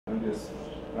I'm just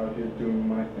out here doing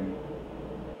my thing.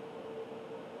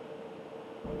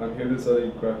 I'm here to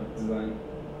study graphic design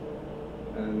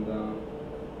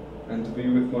and to be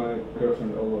with my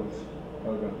girlfriend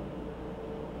Olga.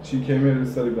 She came here to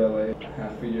study ballet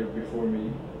half a year before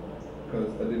me because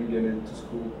I didn't get into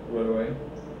school right away,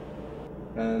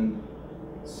 and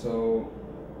so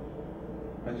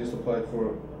I just applied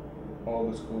for all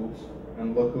the schools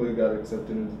and luckily got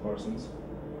accepted into Parsons.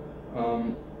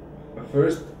 At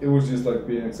first it was just like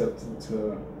being accepted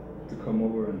to come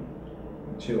over and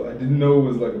chill. I didn't know it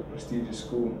was like a prestigious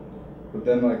school, but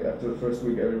then like after the first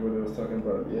week everybody was talking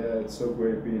about, yeah, it's so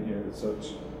great being here, it's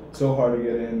so hard to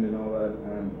get in and all that,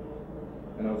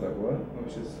 and I was like, what?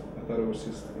 I thought it was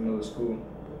just another school.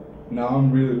 Now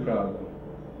I'm really proud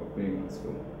of being in the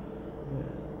school.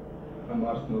 Yeah. I'm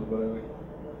Arnór, by the way.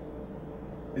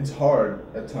 It's hard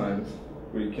at times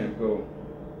where you can't go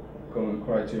and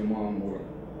cry to your mom or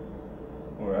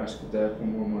ask your dad for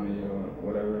more money or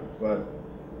whatever, but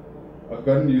I've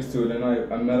gotten used to it, and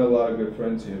I met a lot of good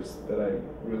friends here that I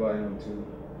rely on to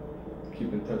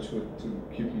keep in touch with, to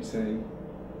keep me sane,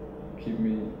 keep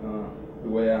me the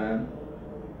way I am.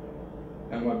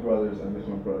 And my brothers, I miss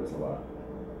my brothers a lot.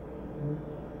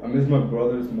 I miss my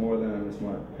brothers more than I miss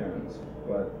my parents,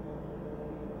 but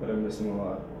I miss them a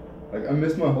lot. Like, I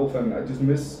miss my whole family. I just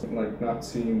miss like not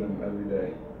seeing them every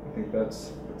day. I think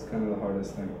that's kind of the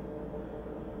hardest thing.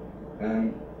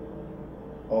 And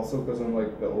also because I'm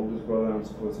like the oldest brother, I'm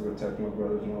supposed to protect my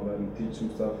brothers and all that and teach them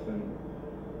stuff,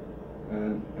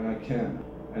 and I can't.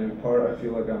 And in part I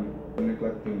feel like I'm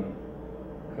neglecting them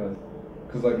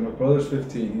because like my brother's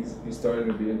 15, he's starting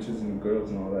to be interested in girls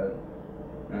and all that,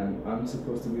 and I'm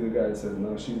supposed to be the guy that says,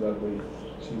 no, she's ugly,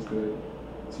 she's good,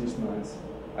 she's nice.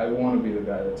 I want to be the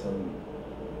guy that tells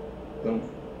them,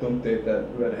 don't date that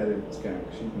redheaded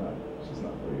skank, she's not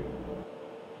for you.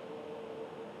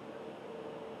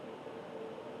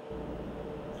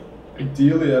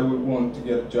 Ideally, I would want to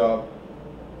get a job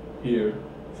here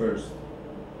first,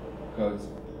 because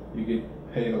you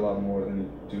get paid a lot more than you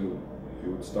do if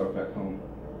you would start back home.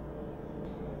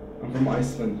 I'm from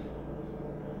Iceland,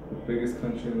 the biggest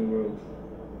country in the world.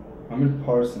 I'm in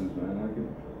Parsons, man. I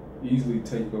could easily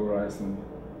take over Iceland.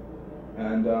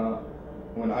 And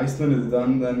when Iceland is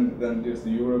done, then just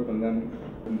Europe, and then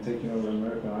taking over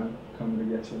America, I'm coming to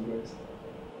get you guys.